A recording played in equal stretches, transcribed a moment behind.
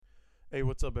Hey,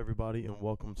 what's up, everybody, and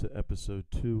welcome to episode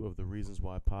 2 of the Reasons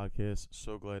Why podcast.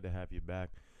 So glad to have you back.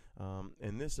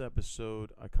 In this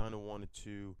episode, I kind of wanted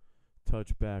to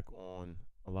touch back on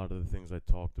a lot of the things I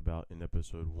talked about in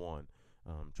episode 1.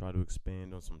 Try to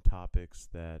expand on some topics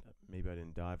that maybe I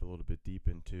didn't dive a little bit deep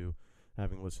into,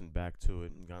 having listened back to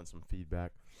it and gotten some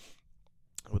feedback.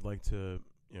 I would like to,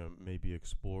 maybe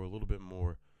explore a little bit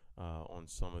more on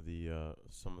some of the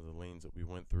lanes that we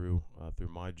went through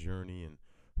my journey and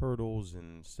hurdles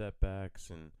and setbacks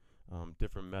and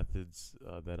different methods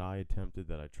that I attempted,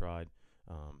 that I tried,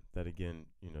 that again,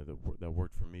 that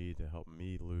worked for me to help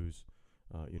me lose,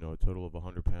 a total of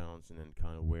 100 pounds, and then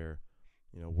kind of where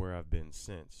I've been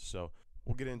since. So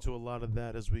we'll get into a lot of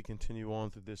that as we continue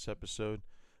on through this episode,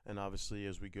 and obviously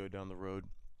as we go down the road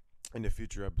into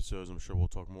future episodes, I'm sure we'll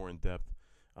talk more in depth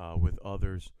with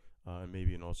others, and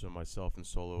maybe and also myself and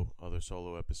other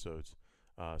solo episodes.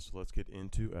 So let's get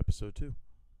into episode 2.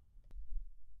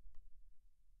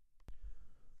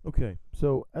 Okay,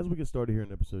 so as we get started here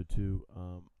in episode 2,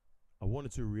 I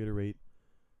wanted to reiterate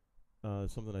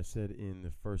something I said in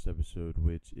the first episode,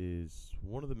 which is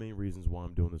one of the main reasons why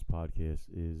I'm doing this podcast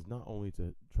is not only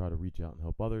to try to reach out and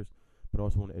help others, but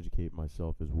also want to educate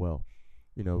myself as well.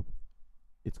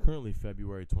 It's currently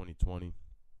February 2020.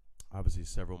 Obviously,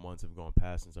 several months have gone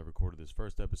past since I recorded this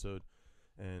first episode,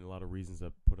 and a lot of reasons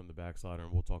I've put on the backslider,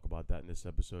 and we'll talk about that in this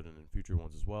episode and in future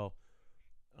ones as well.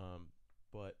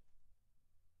 But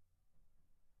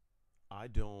I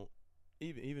don't,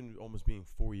 even almost being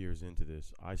 4 years into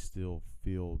this, I still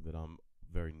feel that I'm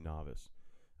very novice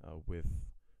with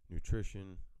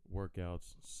nutrition,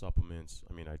 workouts, supplements.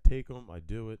 I mean, I take them, I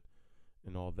do it,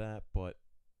 and all that, but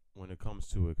when it comes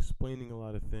to explaining a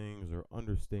lot of things or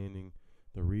understanding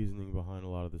the reasoning behind a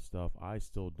lot of the stuff, I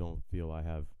still don't feel I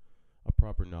have a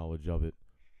proper knowledge of it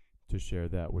to share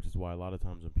that, which is why a lot of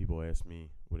times when people would ask me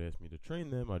to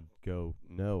train them, I'd go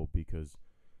no, because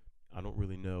I don't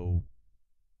really know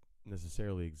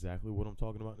necessarily exactly what I'm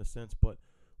talking about in a sense. But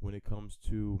when it comes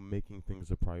to making things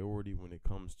a priority, when it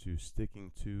comes to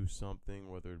sticking to something,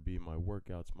 whether it be my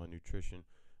workouts, my nutrition,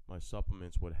 my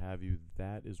supplements, what have you,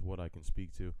 that is what I can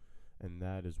speak to, and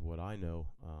that is what I know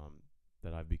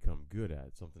that I've become good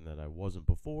at, something that I wasn't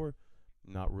before.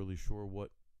 Not really sure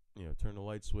what turn the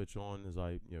light switch on as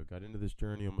I got into this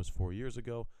journey almost 4 years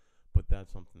ago, but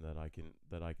that's something that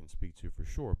I can speak to for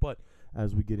sure. But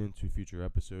as we get into future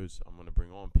episodes, I'm going to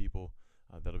bring on people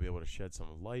that'll be able to shed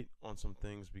some light on some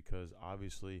things, because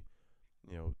obviously,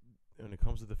 when it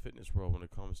comes to the fitness world, when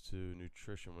it comes to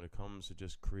nutrition, when it comes to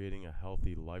just creating a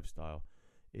healthy lifestyle,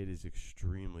 it is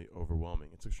extremely overwhelming.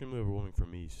 It's extremely overwhelming for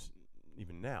me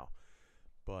even now,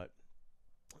 but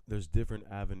there's different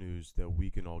avenues that we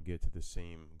can all get to the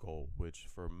same goal, which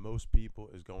for most people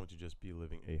is going to just be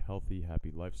living a healthy,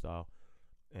 happy lifestyle.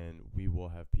 And we will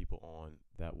have people on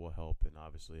that will help. And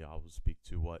obviously, I will speak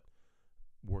to what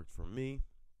worked for me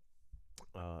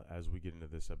as we get into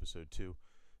this episode too,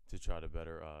 to try to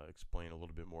better explain a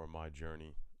little bit more of my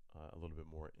journey, a little bit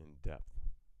more in depth.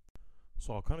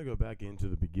 So I'll kind of go back into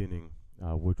the beginning,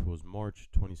 which was March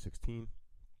 2016,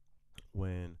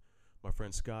 when my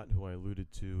friend Scott, who I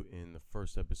alluded to in the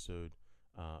first episode,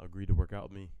 agreed to work out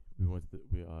with me. We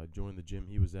joined the gym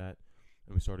he was at,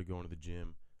 and we started going to the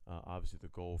gym. Obviously, the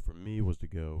goal for me was to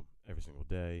go every single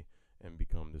day and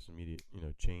become this immediate,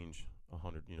 change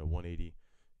 180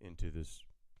 into this,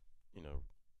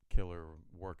 killer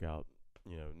workout,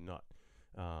 nut.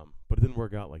 But it didn't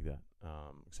work out like that.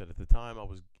 Except at the time, I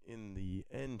was in the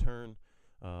end turn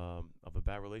of a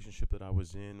bad relationship that I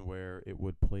was in, where it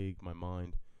would plague my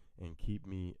mind and keep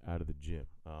me out of the gym.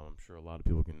 I'm sure a lot of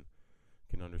people can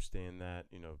understand that,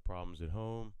 problems at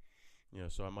home,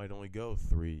 so I might only go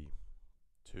 3,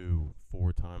 2,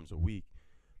 4 times a week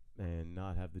and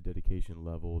not have the dedication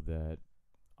level that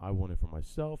I wanted for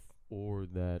myself, or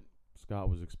that Scott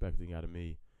was expecting out of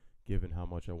me, given how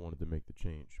much I wanted to make the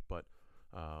change. But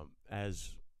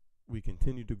as we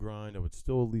continued to grind, I would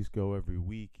still at least go every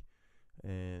week.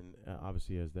 And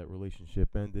obviously, as that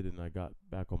relationship ended and I got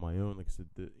back on my own, like I said,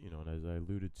 and as I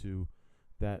alluded to,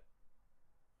 that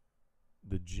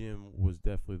the gym was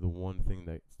definitely the one thing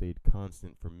that stayed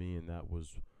constant for me, and that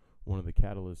was one of the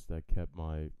catalysts that kept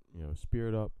my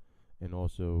spirit up, and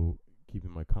also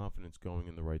keeping my confidence going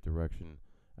in the right direction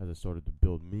as I started to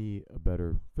build me a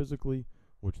better physically,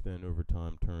 which then over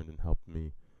time turned and helped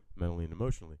me mentally and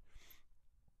emotionally.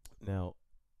 Now,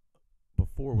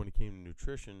 before, when it came to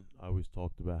nutrition, I always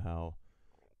talked about how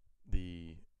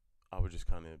I would just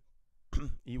kind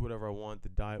of eat whatever I want. The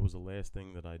diet was the last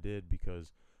thing that I did,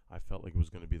 because I felt like it was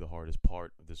going to be the hardest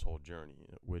part of this whole journey,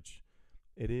 which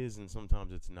it is, and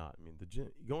sometimes it's not. I mean,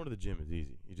 going to the gym is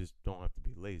easy. You just don't have to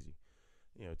be lazy.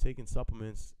 Taking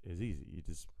supplements is easy. You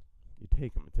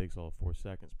take them. It takes all 4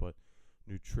 seconds. But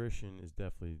nutrition is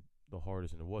definitely the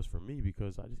hardest, and it was for me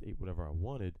because I just ate whatever I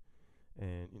wanted.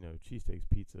 And, cheesesteaks,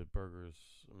 pizza,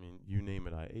 burgers, I mean, you name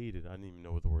it, I ate it. I didn't even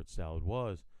know what the word salad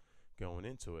was going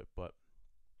into it. But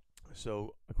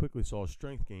so I quickly saw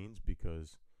strength gains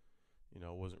because, I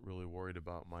wasn't really worried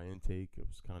about my intake. It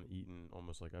was kind of eating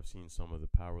almost like I've seen some of the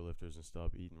power lifters and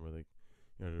stuff eating where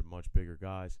they're much bigger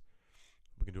guys.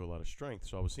 We can do a lot of strength.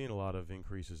 So I was seeing a lot of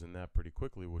increases in that pretty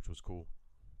quickly, which was cool.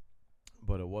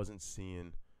 But I wasn't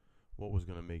seeing what was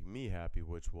going to make me happy,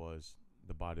 which was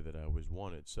the body that I always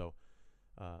wanted. So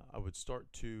I would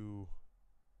start to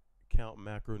count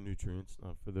macronutrients.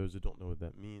 For those that don't know what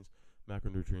that means,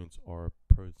 macronutrients are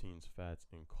proteins, fats,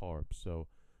 and carbs. So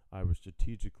I would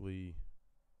strategically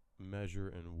measure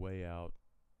and weigh out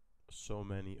so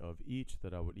many of each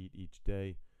that I would eat each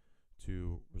day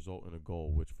to result in a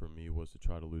goal, which for me was to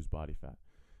try to lose body fat.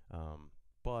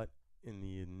 But in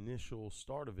the initial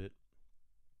start of it,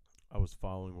 I was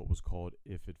following what was called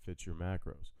if it fits your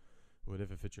macros. What if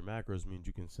it fits your macros means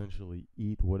you can essentially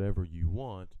eat whatever you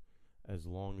want as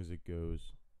long as it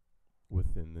goes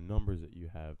within the numbers that you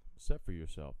have set for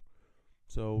yourself.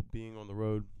 So being on the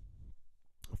road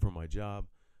for my job,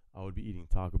 I would be eating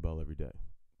Taco Bell every day,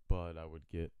 but I would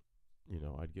get,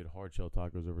 I'd get hard shell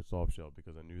tacos over soft shell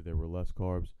because I knew there were less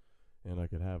carbs and I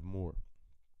could have more,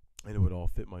 and it would all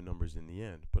fit my numbers in the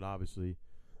end. But obviously,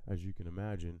 as you can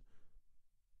imagine,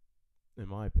 in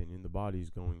my opinion, the body's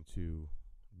going to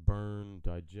burn,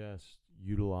 digest,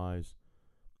 utilize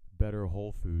better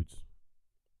whole foods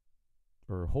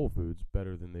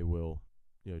better than they will,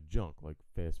 junk like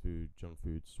fast food, junk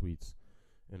food, sweets,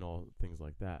 and all things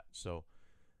like that. So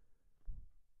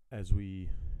as we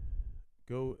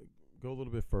go a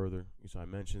little bit further, so I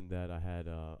mentioned that I had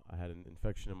an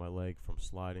infection in my leg from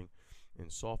sliding in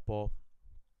softball,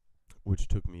 which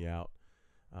took me out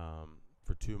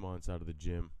for 2 months out of the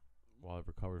gym while I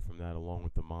recovered from that, along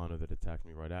with the mono that attacked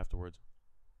me right afterwards.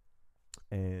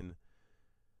 And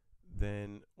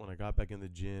then when I got back in the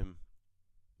gym,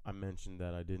 I mentioned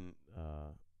that I didn't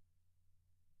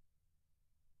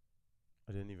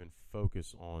even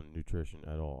focus on nutrition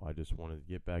at all. I just wanted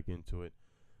to get back into it,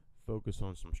 focus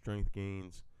on some strength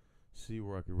gains, see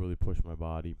where I could really push my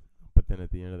body. But then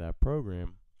at the end of that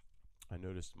program, I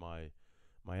noticed my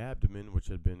abdomen, which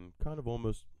had been kind of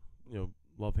almost,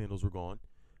 love handles were gone,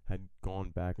 had gone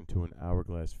back into an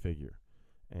hourglass figure.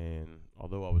 And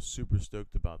although I was super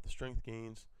stoked about the strength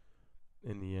gains,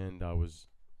 in the end I was,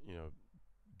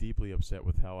 deeply upset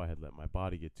with how I had let my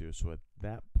body get to. So at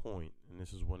that point, and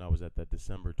this is when I was at that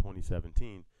December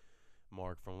 2017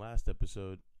 mark from last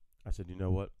episode, I said, you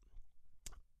know what?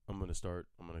 I'm going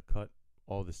to cut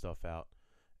all this stuff out,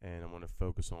 and I'm going to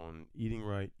focus on eating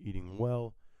right, eating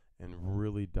well, and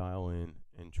really dial in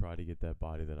and try to get that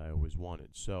body that I always wanted.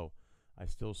 So I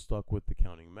still stuck with the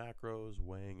counting macros,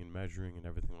 weighing and measuring and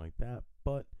everything like that,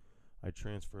 but I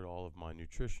transferred all of my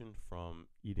nutrition from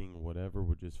eating whatever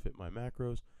would just fit my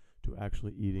macros to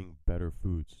actually eating better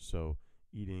foods. So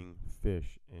eating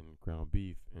fish and ground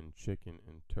beef and chicken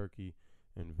and turkey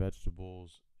and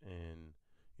vegetables and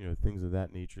things of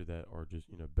that nature that are just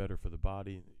better for the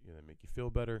body. They make you feel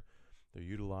better. They're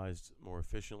utilized more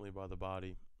efficiently by the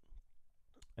body,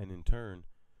 and in turn,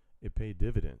 it paid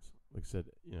dividends. Like I said,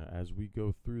 as we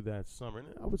go through that summer, and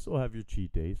I would still have your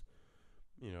cheat days.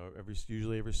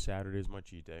 Usually every Saturday is my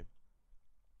cheat day,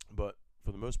 but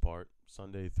for the most part,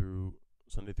 Sunday through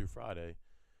Friday,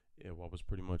 I was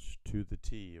pretty much to the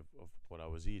T of what I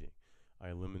was eating. I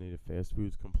eliminated fast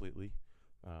foods completely.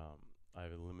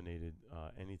 I've eliminated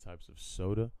any types of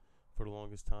soda for the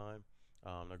longest time.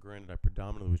 Now, granted, I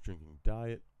predominantly was drinking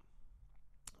diet.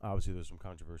 Obviously, there's some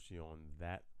controversy on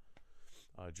that,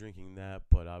 drinking that,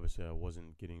 but obviously I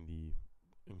wasn't getting the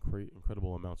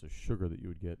incredible amounts of sugar that you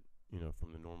would get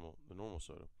from the normal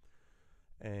soda,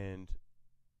 and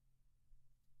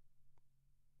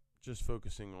just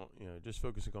focusing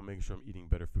on making sure I'm eating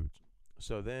better foods.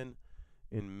 So then,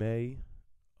 in May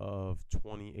of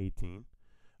 2018,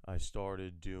 I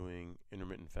started doing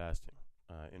intermittent fasting.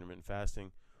 Intermittent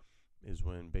fasting is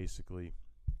when basically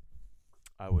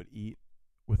I would eat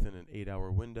within an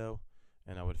 8-hour window,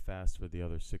 and I would fast for the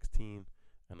other 16,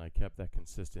 and I kept that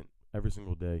consistent every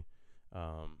single day.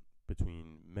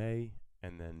 Between May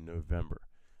and then November.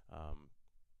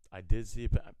 I did see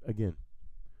it again.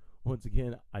 Once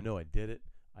again, I know I did it.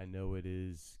 I know it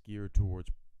is geared towards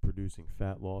producing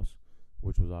fat loss,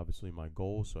 which was obviously my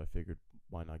goal, so I figured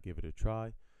why not give it a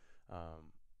try.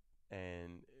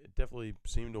 and it definitely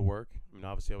seemed to work. I mean,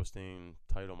 obviously I was staying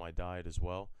tight on my diet as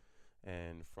well,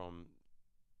 and from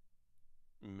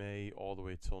May all the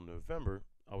way till November,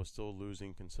 I was still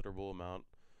losing considerable amount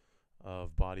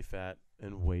of body fat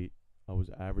and weight. I was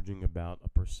averaging about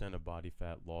 1% of body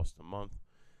fat lost a month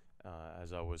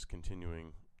as I was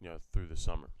continuing, through the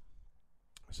summer.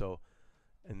 So,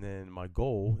 and then my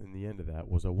goal in the end of that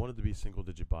was I wanted to be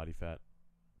single-digit body fat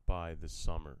by the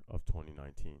summer of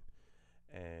 2019,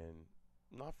 and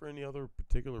not for any other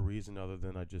particular reason other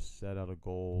than I just set out a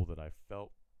goal that I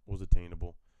felt was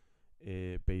attainable,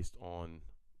 based on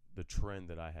the trend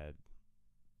that I had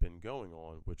been going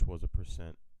on, which was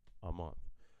 1% a month.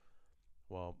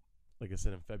 Well, like I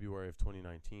said, in February of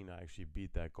 2019, I actually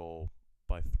beat that goal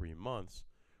by 3 months,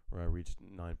 where I reached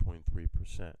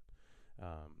 9.3%,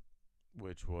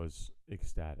 which was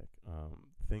ecstatic.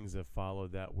 Things that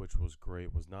followed that, which was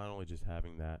great, was not only just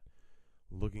having that,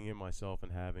 looking at myself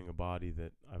and having a body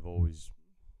that I've always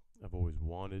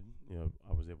wanted.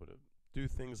 I was able to do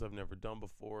things I've never done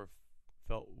before,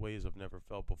 felt ways I've never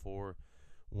felt before.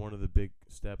 One of the big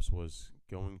steps was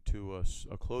going to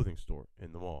a clothing store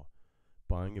in the mall,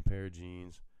 buying a pair of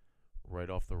jeans right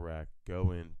off the rack,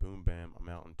 go in, boom, bam, I'm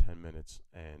out in 10 minutes,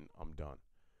 and I'm done.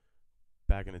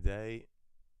 Back in the day,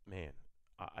 man,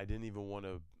 I didn't even want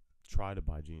to try to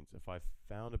buy jeans. If I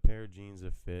found a pair of jeans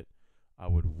that fit, I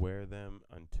would wear them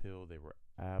until they were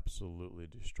absolutely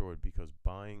destroyed, because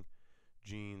buying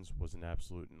jeans was an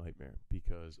absolute nightmare,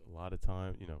 because a lot of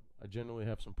time, I generally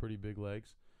have some pretty big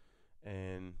legs,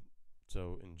 and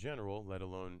so in general, let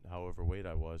alone how overweight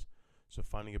I was, so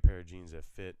finding a pair of jeans that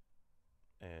fit,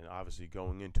 and obviously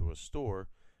going into a store,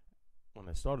 when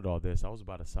I started all this, I was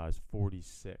about a size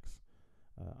 46.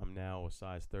 I'm now a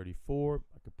size 34.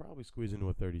 I could probably squeeze into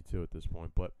a 32 at this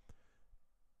point, but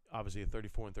obviously a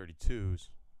 34 and 32 is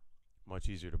much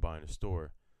easier to buy in a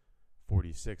store.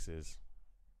 46 is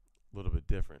a little bit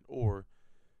different. Or,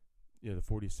 the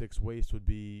 46 waist would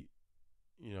be,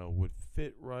 would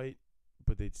fit right,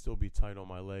 but they'd still be tight on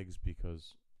my legs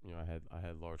because, I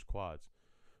had large quads.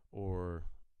 Or,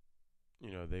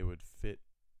 they would fit,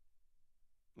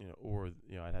 or,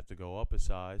 I'd have to go up a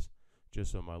size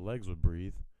just so my legs would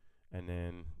breathe. And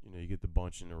then, you get the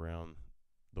bunching around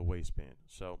the waistband.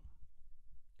 So,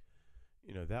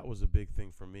 that was a big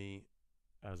thing for me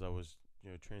as I was,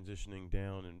 transitioning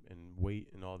down, and weight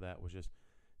and all that was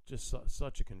just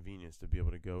such a convenience to be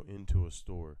able to go into a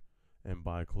store and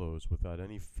buy clothes without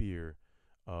any fear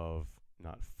of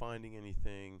not finding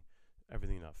anything,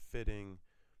 everything not fitting.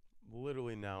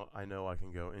 Literally now I know I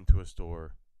can go into a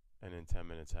store and in 10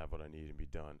 minutes have what I need and be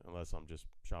done, unless I'm just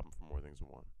shopping for more things than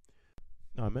one.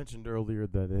 Now, I mentioned earlier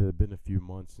that it had been a few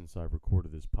months since I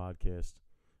recorded this podcast,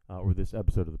 or this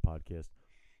episode of the podcast,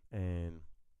 and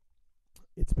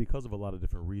it's because of a lot of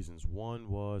different reasons. One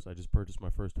was I just purchased my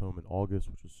first home in August,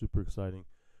 which was super exciting,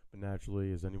 but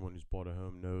naturally, as anyone who's bought a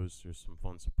home knows, there's some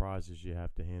fun surprises you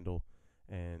have to handle,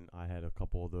 and I had a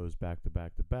couple of those back to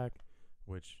back to back,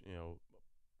 which,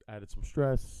 added some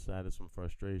stress, added some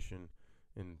frustration,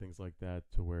 and things like that,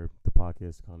 to where the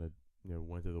podcast kind of,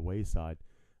 went to the wayside.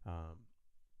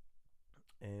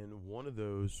 And one of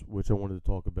those, which I wanted to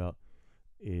talk about,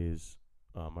 is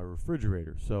my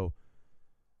refrigerator. So,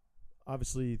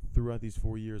 obviously, throughout these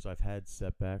 4 years, I've had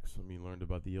setbacks. Learned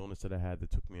about the illness that I had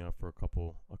that took me out for a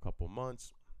couple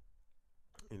months.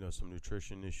 Some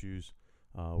nutrition issues,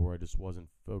 where I just wasn't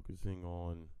focusing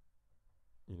on,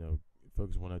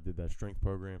 when I did that strength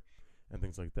program and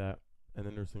things like that. And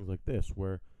then there's things like this,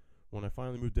 where when I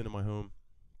finally moved into my home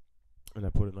and I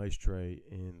put an ice tray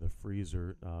in the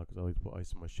freezer, because I like to put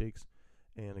ice in my shakes,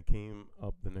 and I came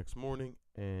up the next morning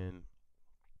and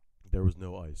there was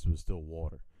no ice. It was still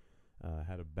water. I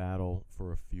had a battle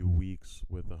for a few weeks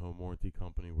with the home warranty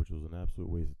company, which was an absolute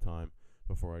waste of time,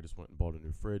 before I just went and bought a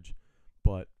new fridge.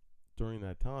 But during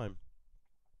that time,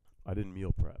 I didn't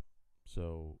meal prep.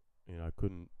 So, I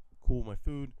couldn't cool my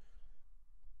food,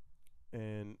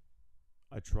 and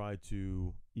I tried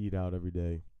to eat out every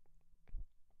day,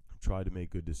 tried to make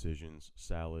good decisions,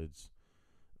 salads,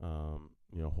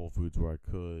 Whole Foods where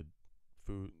I could,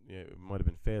 food, it might have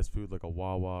been fast food like a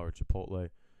Wawa or Chipotle,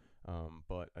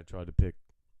 but I tried to pick,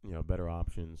 better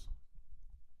options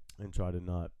and try to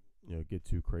not, get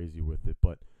too crazy with it.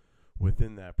 But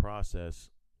within that process,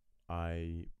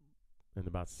 I, in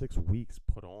about 6 weeks,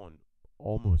 put on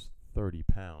almost 30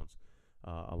 pounds.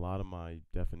 A lot of my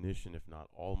definition, if not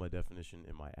all my definition,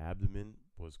 in my abdomen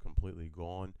was completely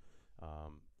gone.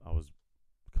 I was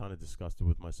kind of disgusted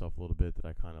with myself a little bit that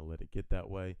I kind of let it get that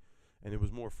way. And it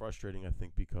was more frustrating, I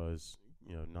think, because,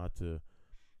 not to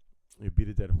beat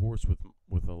a dead horse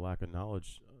with a lack of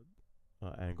knowledge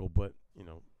angle, but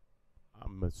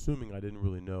I'm assuming I didn't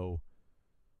really know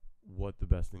what the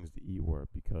best things to eat were,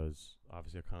 because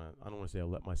obviously I don't want to say I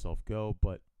let myself go,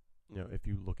 but if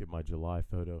you look at my July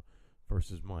photo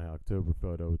versus my October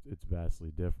photo, it's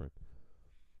vastly different.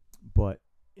 But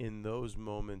in those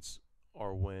moments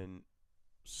are when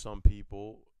some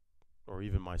people, or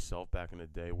even myself back in the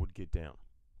day, would get down,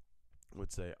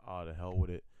 would say, to hell with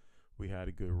it, we had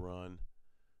a good run,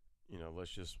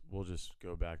 we'll just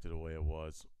go back to the way it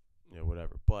was,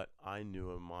 whatever. But I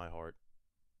knew in my heart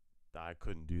that I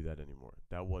couldn't do that anymore.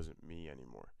 That wasn't me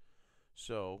anymore.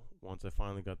 So once I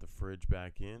finally got the fridge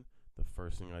back in, the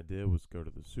first thing I did was go to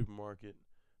the supermarket,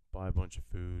 buy a bunch of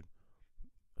food,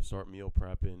 start meal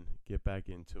prepping, get back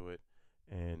into it,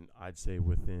 and I'd say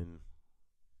within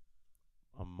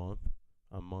a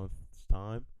month's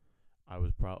time, I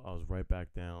was right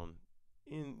back down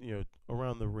in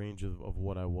around the range of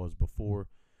what I was before,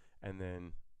 and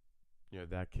then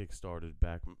that kick started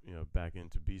back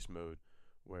into beast mode,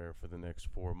 where for the next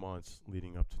 4 months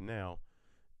leading up to now,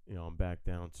 I'm back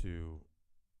down to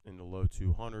in the low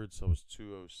 200s. So I was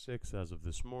 206 as of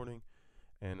this morning,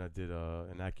 and I did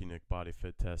an Acunic body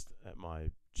fit test at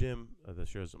my gym that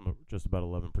shows I'm just about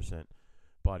 11%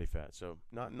 body fat. So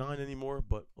not 9 anymore,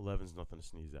 but 11 is nothing to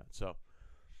sneeze at. So,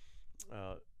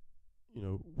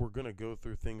 we're gonna go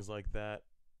through things like that,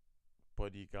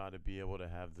 but you got to be able to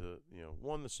have the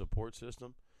the support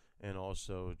system, and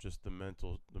also just the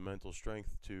mental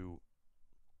strength to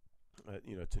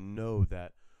to know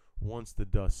that once the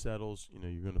dust settles,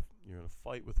 you're gonna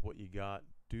fight with what you got,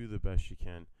 do the best you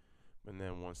can, and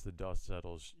then once the dust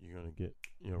settles, you're gonna get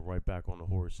right back on the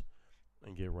horse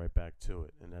and get right back to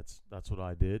it. And that's what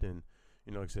I did. And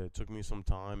like I said, it took me some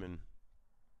time, and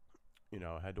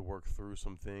I had to work through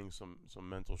some things, some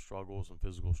mental struggles, some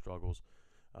physical struggles,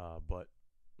 but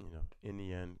in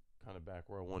the end, kind of back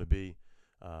where I want to be,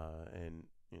 and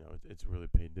it's really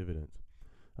paid dividends.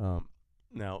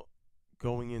 Now,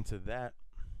 going into that,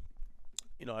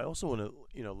 I also want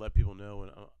to let people know,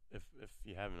 and if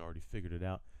you haven't already figured it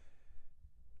out,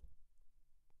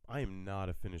 I am not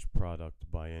a finished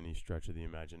product by any stretch of the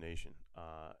imagination.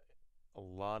 A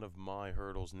lot of my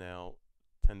hurdles now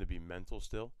tend to be mental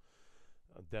still.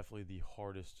 Definitely the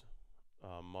hardest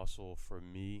muscle for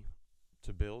me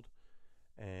to build,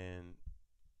 and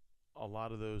a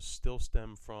lot of those still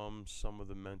stem from some of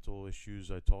the mental issues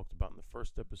I talked about in the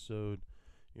first episode.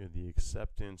 The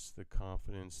acceptance, the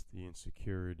confidence, the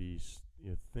insecurities,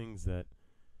 things that,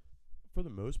 for the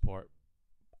most part,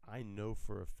 I know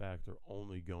for a fact are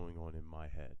only going on in my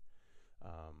head.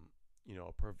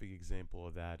 A perfect example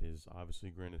of that is, obviously,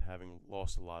 granted, having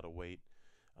lost a lot of weight,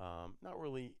 not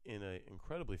really in an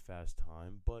incredibly fast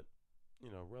time, but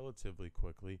relatively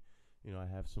quickly. I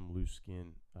have some loose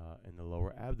skin in the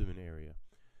lower abdomen area.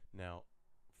 Now,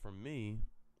 for me,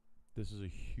 this is a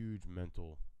huge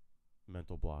mental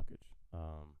blockage.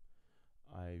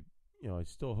 I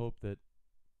still hope that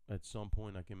at some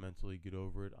point I can mentally get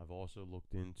over it. I've also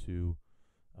looked into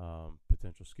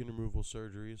potential skin removal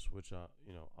surgeries, which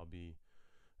I'll be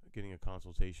getting a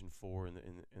consultation for in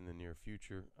the near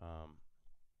future,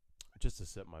 just to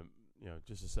set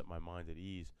my mind at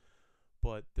ease.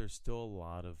 But there's still a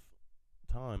lot of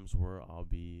times where I'll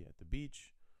be at the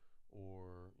beach,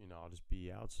 or I'll just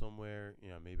be out somewhere.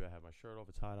 Maybe I have my shirt off,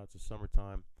 it's hot out, it's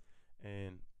summertime,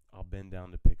 and I'll bend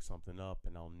down to pick something up,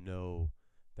 and I'll know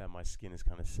that my skin is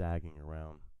kind of sagging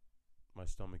around my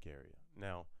stomach area.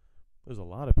 Now, there's a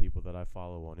lot of people that I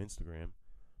follow on Instagram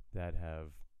that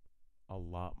have a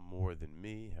lot more than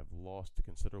me, have lost a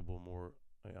considerable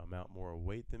amount more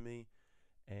weight than me,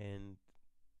 and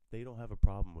they don't have a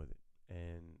problem with it.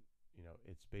 And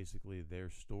it's basically their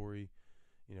story.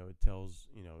 It tells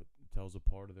a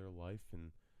part of their life,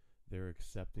 and they're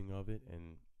accepting of it,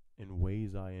 and in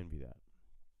ways I envy that.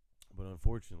 But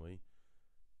unfortunately,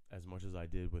 as much as I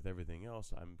did with everything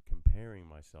else, I'm comparing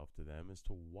myself to them as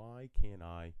to why can't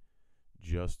I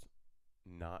just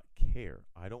not care?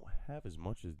 I don't have as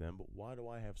much as them, but why do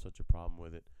I have such a problem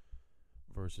with it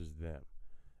versus them?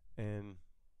 And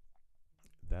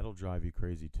that'll drive you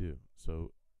crazy too.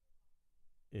 So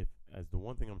as the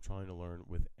one thing I'm trying to learn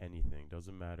with anything,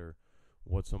 doesn't matter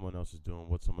what someone else is doing,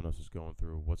 what someone else is going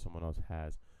through, what someone else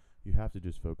has, you have to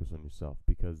just focus on yourself.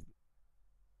 Because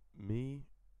me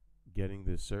getting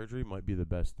this surgery might be the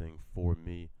best thing for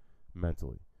me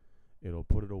mentally. It'll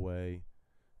put it away.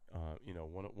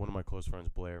 One of my close friends,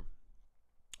 Blair,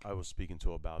 I was speaking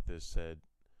to about this, said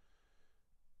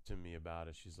to me about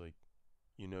it. She's like,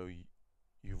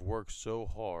 you've worked so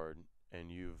hard, and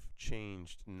you've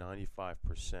changed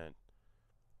 95%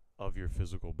 of your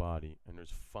physical body, and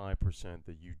there's 5%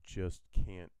 that you just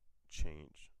can't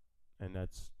change. And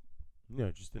that's,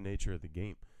 just the nature of the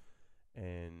game.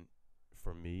 And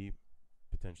for me,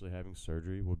 potentially having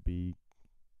surgery would be,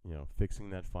 fixing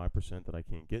that 5% that I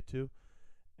can't get to.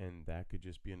 And that could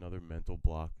just be another mental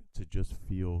block to just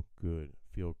feel good,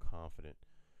 feel confident.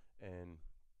 And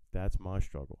that's my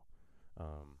struggle.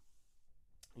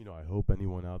 I hope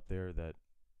anyone out there that,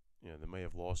 that may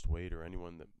have lost weight, or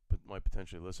anyone that might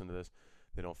potentially listen to this,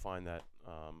 they don't find that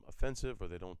offensive, or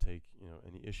they don't take,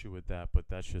 any issue with that. But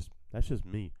that's just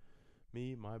me.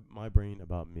 My brain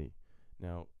about me.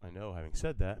 Now, I know, having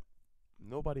said that,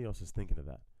 nobody else is thinking of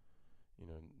that.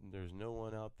 There's no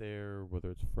one out there, whether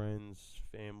it's friends,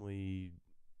 family,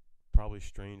 probably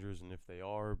strangers, and if they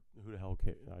are, who the hell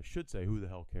cares? I should say, who the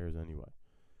hell cares anyway?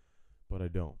 But I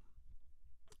don't.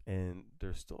 And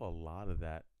there's still a lot of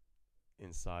that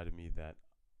inside of me that,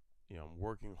 I'm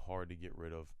working hard to get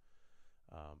rid of.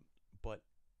 But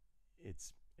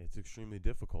it's extremely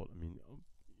difficult. I mean,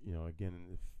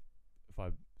 again, if I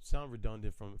sound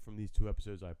redundant from these 2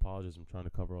 episodes, I apologize. I'm trying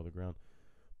to cover all the ground.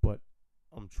 But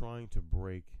I'm trying to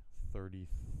break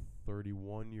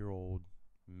 31-year-old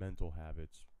mental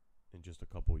habits in just a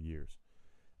couple of years.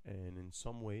 And in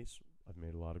some ways, I've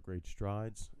made a lot of great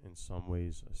strides. In some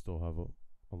ways, I still have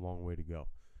a long way to go.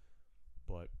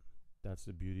 But that's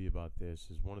the beauty about this,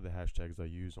 is one of the hashtags I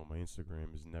use on my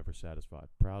Instagram is never satisfied.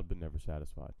 Proud but never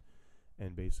satisfied.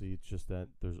 And basically, it's just that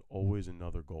there's always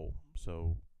another goal.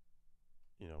 So,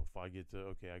 if I get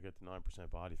to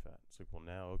 9% body fat, it's like, well,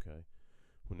 now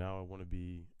I want to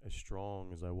be as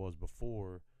strong as I was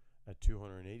before at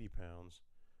 280 pounds,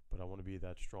 but I want to be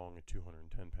that strong at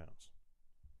 210 pounds.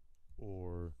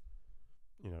 Or,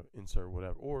 insert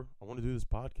whatever. Or I want to do this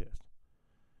podcast.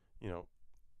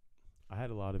 I had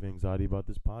a lot of anxiety about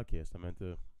this podcast. I meant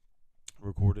to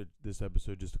record this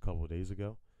episode just a couple of days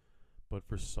ago, but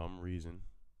for some reason,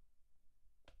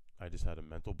 I just had a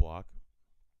mental block.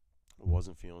 I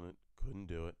wasn't feeling it, couldn't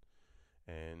do it,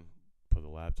 and put the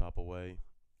laptop away.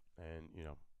 And,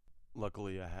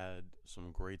 luckily I had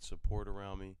some great support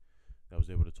around me that was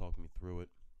able to talk me through it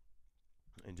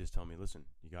and just tell me, listen,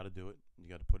 you got to do it. You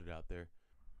got to put it out there.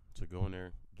 So go in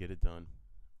there, get it done,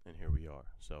 and here we are.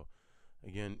 So,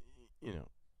 again,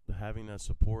 having that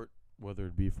support, whether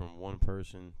it be from one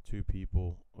person, 2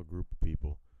 people, a group of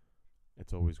people,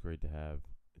 it's always great to have.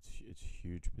 It's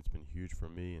huge. It's been huge for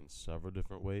me in several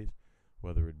different ways,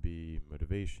 whether it be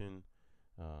motivation,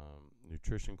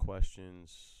 nutrition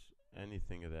questions,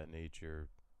 anything of that nature.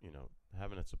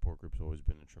 Having that support group has always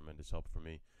been a tremendous help for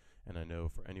me. And I know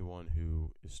for anyone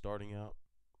who is starting out,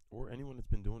 or anyone that's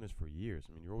been doing this for years,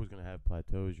 I mean, you're always going to have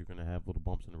plateaus. You're going to have little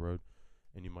bumps in the road,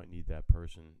 and you might need that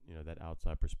person, that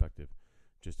outside perspective,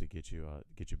 just to get you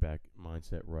back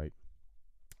mindset right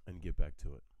and get back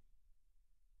to it.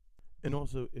 And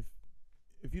also,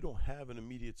 if you don't have an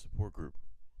immediate support group,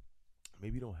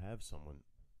 maybe you don't have someone,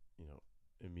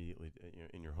 immediately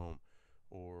in your home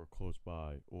or close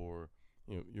by, or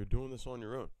you're doing this on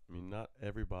your own. I mean, not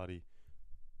everybody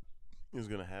is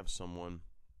going to have someone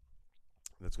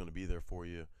that's going to be there for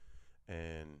you.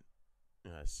 And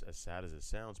as sad as it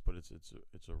sounds, but it's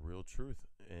a real truth.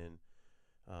 And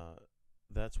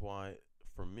that's why,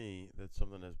 for me, that's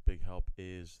something that's big help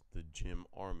is the Gym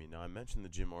Army. Now, I mentioned the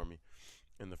Gym Army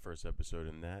in the first episode,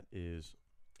 and that is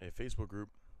a Facebook group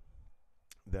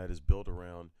that is built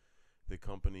around the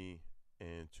company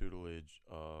and tutelage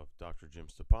of Dr. Jim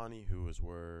Stepani, who is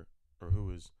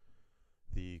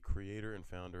the creator and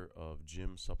founder of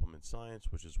Gym Supplement Science,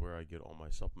 which is where I get all my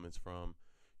supplements from,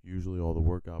 usually all the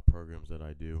workout programs that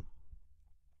I do.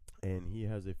 And he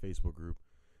has a Facebook group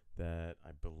that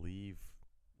I believe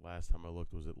last time I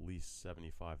looked was at least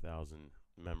 75,000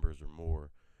 members or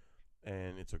more.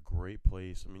 And it's a great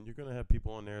place. I mean, you're going to have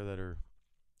people on there that are,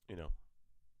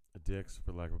 dicks,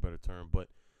 for lack of a better term. But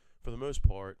for the most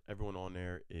part, everyone on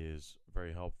there is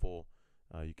very helpful.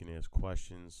 You can ask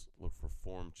questions, look for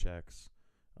form checks.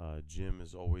 Jim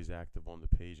is always active on the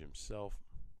page himself.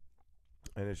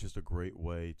 And it's just a great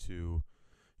way to,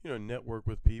 network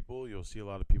with people. You'll see a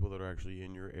lot of people that are actually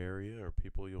in your area, or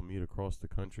people you'll meet across the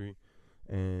country.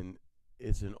 And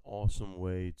it's an awesome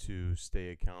way to stay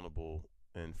accountable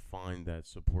and find that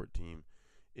support team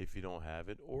if you don't have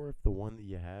it, or if the one that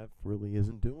you have really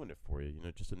isn't doing it for you.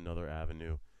 Just another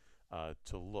avenue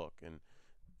to look. And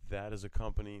that is a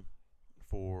company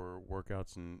for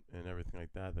workouts and everything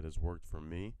like that has worked for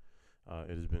me.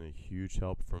 It has been a huge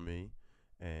help for me.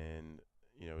 And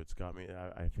it's got me.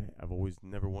 I've always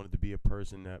never wanted to be a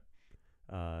person that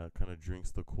kind of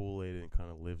drinks the Kool-Aid and kind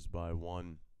of lives by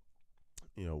one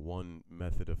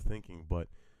method of thinking. But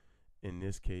in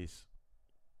this case,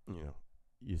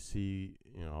 you see,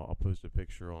 I'll post a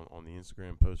picture on the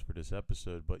Instagram post for this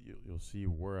episode, but you'll see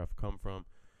where I've come from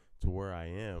to where I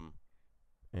am,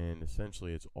 and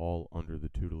essentially it's all under the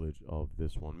tutelage of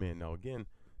this one man. Now again,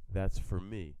 that's for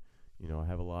me. I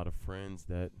have a lot of friends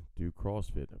that do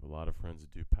CrossFit. I have a lot of friends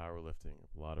that do powerlifting. I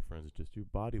have a lot of friends that just do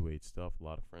bodyweight stuff. A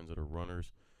lot of friends that are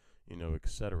runners,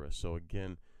 etc. So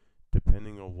again,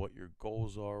 depending on what your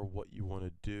goals are, what you want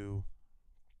to do,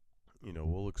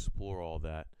 we'll explore all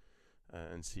that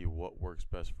and see what works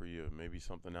best for you. Maybe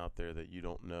something out there that you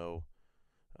don't know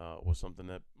was something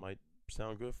that might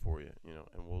sound good for you,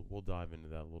 and we'll dive into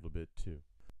that a little bit too.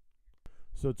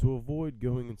 So to avoid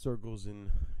going in circles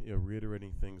and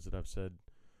reiterating things that I've said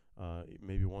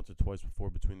maybe once or twice before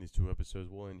between these two episodes,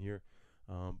 we'll end here.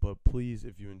 But please,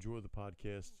 if you enjoy the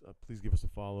podcast, please give us a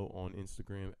follow on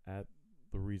Instagram at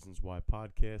The Reasons Why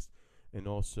Podcast. And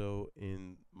also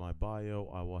in my bio,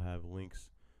 I will have links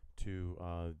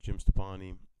to Jim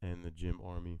Stepani and the Gym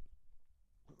Army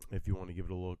if you want to give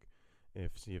it a look,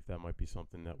 see if that might be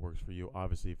something that works for you.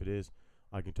 Obviously, if it is,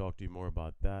 I can talk to you more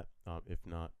about that. If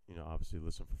not, obviously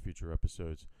listen for future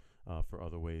episodes for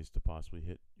other ways to possibly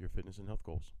hit your fitness and health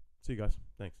goals. See you guys.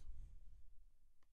 Thanks.